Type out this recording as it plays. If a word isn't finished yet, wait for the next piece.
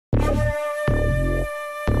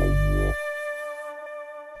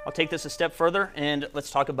I'll take this a step further, and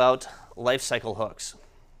let's talk about lifecycle hooks.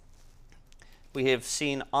 We have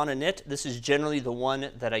seen ngOnInit. This is generally the one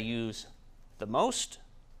that I use the most.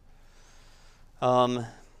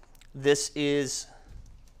 This is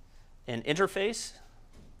an interface.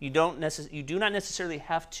 You do not necessarily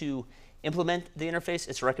have to implement the interface.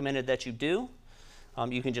 It's recommended that you do.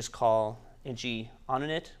 You can just call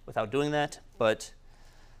ngOnInit without doing that, but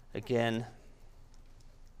again,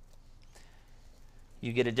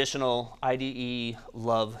 you get additional IDE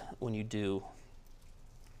love when you do.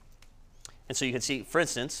 And so you can see, for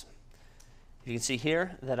instance, you can see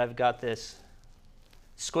here that I've got this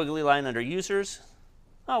squiggly line under users.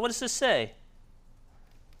 Oh, what does this say?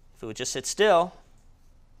 If it would just sit still,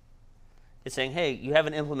 it's saying, hey, you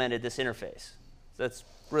haven't implemented this interface. So that's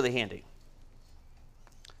really handy.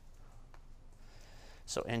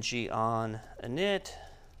 So ngOnInit.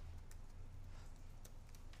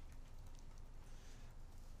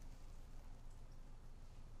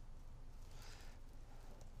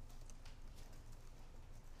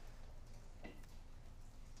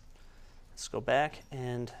 Let's go back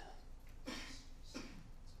and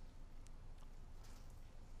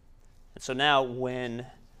so now when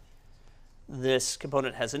this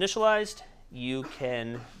component has initialized, you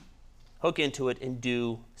can hook into it and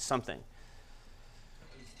do something.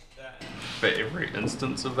 Is that for every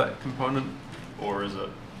instance of that component, or is it?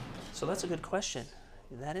 So that's a good question.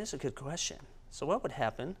 That is a good question. So what would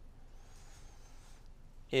happen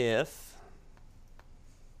if,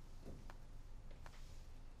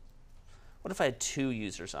 what if I had 2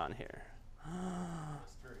 users on here?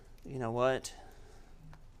 You know what?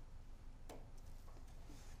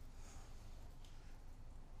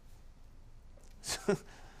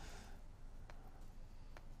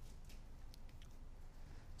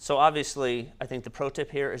 So obviously, I think the pro tip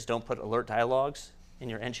here is don't put alert dialogues in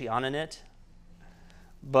your ngOnInit.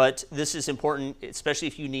 But this is important, especially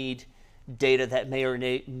if you need data that may or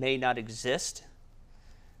may not exist.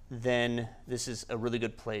 Then this is a really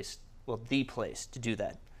good place, well, the place to do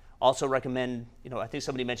that. Also recommend, I think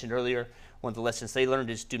somebody mentioned earlier, one of the lessons they learned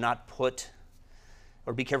is do not put,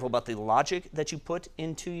 or be careful about the logic that you put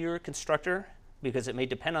into your constructor, because it may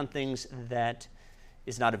depend on things that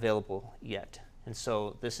is not available yet. And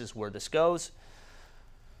so this is where this goes.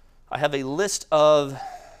 I have a list of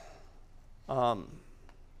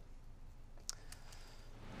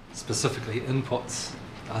specifically inputs.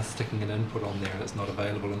 Sticking an input on there and it's not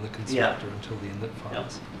available in the constructor until the init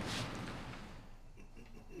files.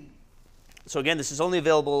 So again, this is only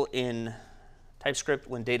available in TypeScript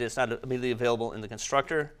when data is not immediately available in the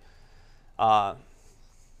constructor.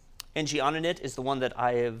 ngOnInit is the one that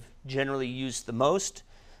I have generally used the most,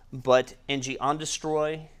 but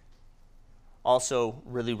ngOnDestroy also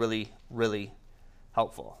really, really, really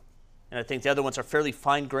helpful. And I think the other ones are fairly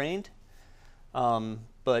fine-grained,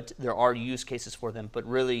 but there are use cases for them. But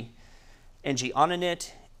really,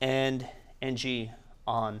 ngOnInit and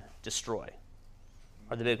ngOnDestroy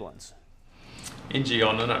are the big ones.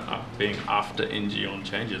 ngOnInit being after ngOn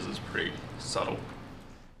changes is pretty subtle.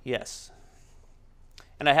 Yes.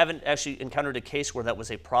 And I haven't actually encountered a case where that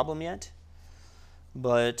was a problem yet,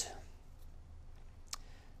 but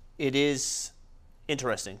it is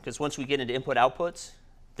interesting because once we get into input outputs,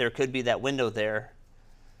 there could be that window there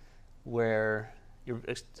where you're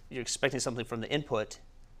expecting something from the input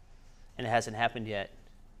and it hasn't happened yet.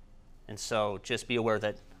 And so just be aware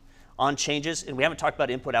that on changes, and we haven't talked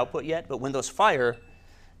about input output yet, but when those fire,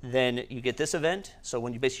 then you get this event. So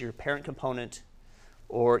when you basically your parent component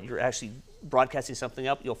or you're actually broadcasting something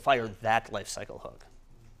up, you'll fire that lifecycle hook.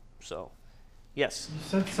 So, yes? You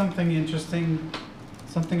said something interesting,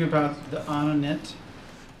 something about the ngOnInit.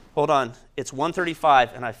 Hold on. It's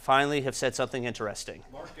 1:35, and I finally have said something interesting.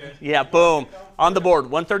 Yeah, boom. On the board,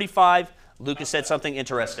 1:35, Lucas said something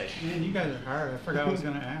interesting. Man, you guys are hard. I forgot what I was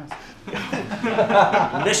going to ask.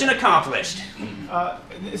 Mission accomplished.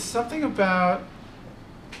 It's something about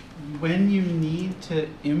when you need to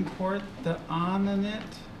import the ngOnInit,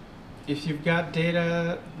 if you've got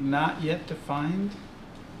data not yet defined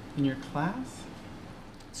in your class?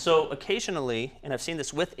 So occasionally, and I've seen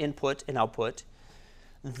this with input and output,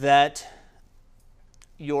 that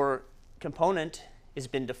your component has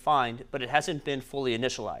been defined, but it hasn't been fully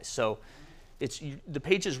initialized. So the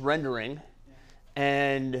page is rendering,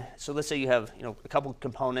 and so let's say you have a couple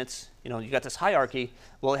components. You got this hierarchy.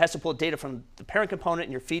 Well, it has to pull data from the parent component,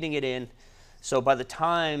 and you're feeding it in. So by the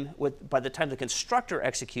time the constructor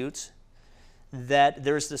executes, that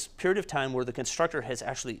there's this period of time where the constructor has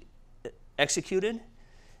actually executed,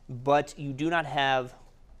 but you do not have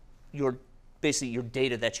basically your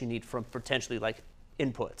data that you need from potentially like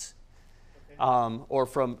inputs. or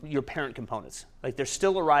from your parent components. Like they're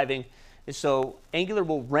still arriving. And so Angular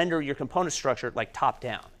will render your component structure like top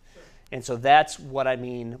down. And so that's what I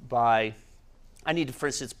mean by, I need to, for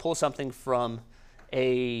instance, pull something from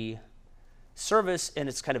a service and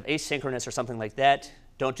it's kind of asynchronous or something like that.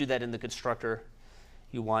 Don't do that in the constructor.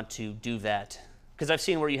 You want to do that. Because I've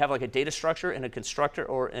seen where you have like a data structure in a constructor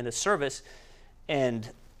or in a service, and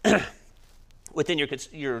within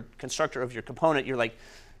your constructor of your component, you're like,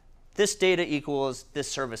 this data equals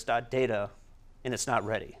this service.data, and it's not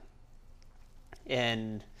ready.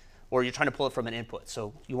 And, or you're trying to pull it from an input.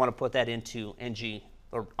 So you want to put that into ng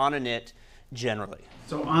or ngOnInit generally.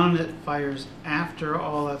 So ngOnInit fires after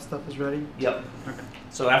all that stuff is ready? Yep. Okay.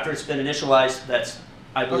 So after it's been initialized, that's,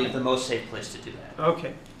 I believe, Okay. the most safe place to do that.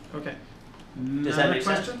 Okay. Okay. Does that make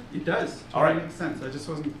sense? It does. All right. It makes sense. I just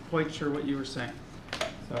wasn't quite sure what you were saying.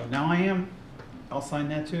 So now I am. I'll sign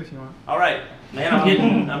that too if you want. All right, man,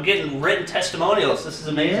 I'm getting written testimonials. This is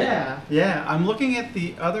amazing. Yeah. I'm looking at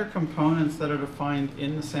the other components that are defined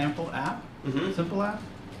in the sample app, simple app,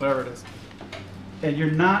 whatever it is. And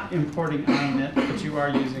you're not importing ngOnInit, but you are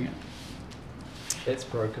using it. It's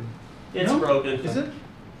broken. It's No? broken. Is it?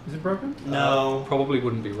 Is it broken? No. Probably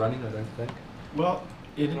wouldn't be running, I don't think. Well,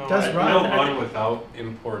 it No, does I run. don't run without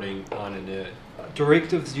importing ngOnInit.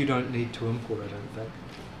 Directives you don't need to import, I don't think.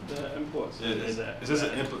 The imports. Is this an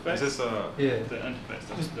interface? Is this a Yeah. The interface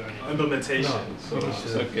doesn't do anything. implementation? No, so you it's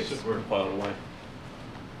should- it's just compiled away.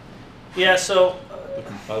 Yeah, so The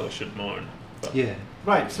compiler should mourn. But Yeah.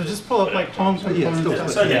 Right, so just pull up like home Yeah, components. still-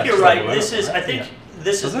 so I think Yeah, you're so right. well, This is right? I think Yeah.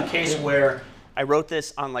 this is Is the it? case Yeah. where I wrote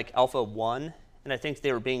this on like Alpha 1, and I think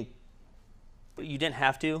they were being, you didn't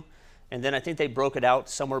have to, and then I think they broke it out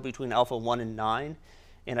somewhere between Alpha 1 and 9,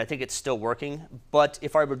 and I think it's still working. But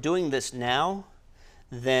if I were doing this now,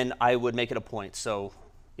 then I would make it a point. So,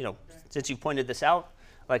 you know, since you pointed this out,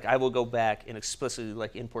 like I will go back and explicitly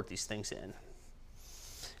like import these things in.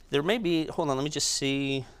 There may be, hold on, let me just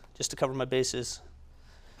see, just to cover my bases.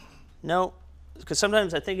 No, because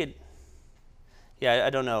sometimes I think it, yeah, I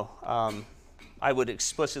don't know. I would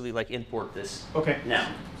explicitly like import this Okay, now.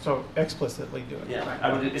 so explicitly do it. Yeah, Right.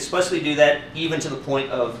 I would explicitly do that even to the point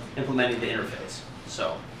of implementing the interface.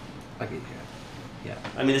 So, I get you. Yeah.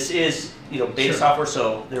 I mean, this is, you know, beta Sure. software,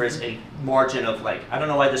 so there is a margin of like, I don't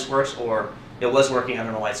know why this works, or it was working, I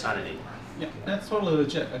don't know why it's not anymore. Yeah, that's totally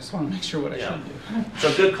legit. I just want to make sure what I Yeah. should do.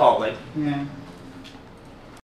 So good call, like, Yeah.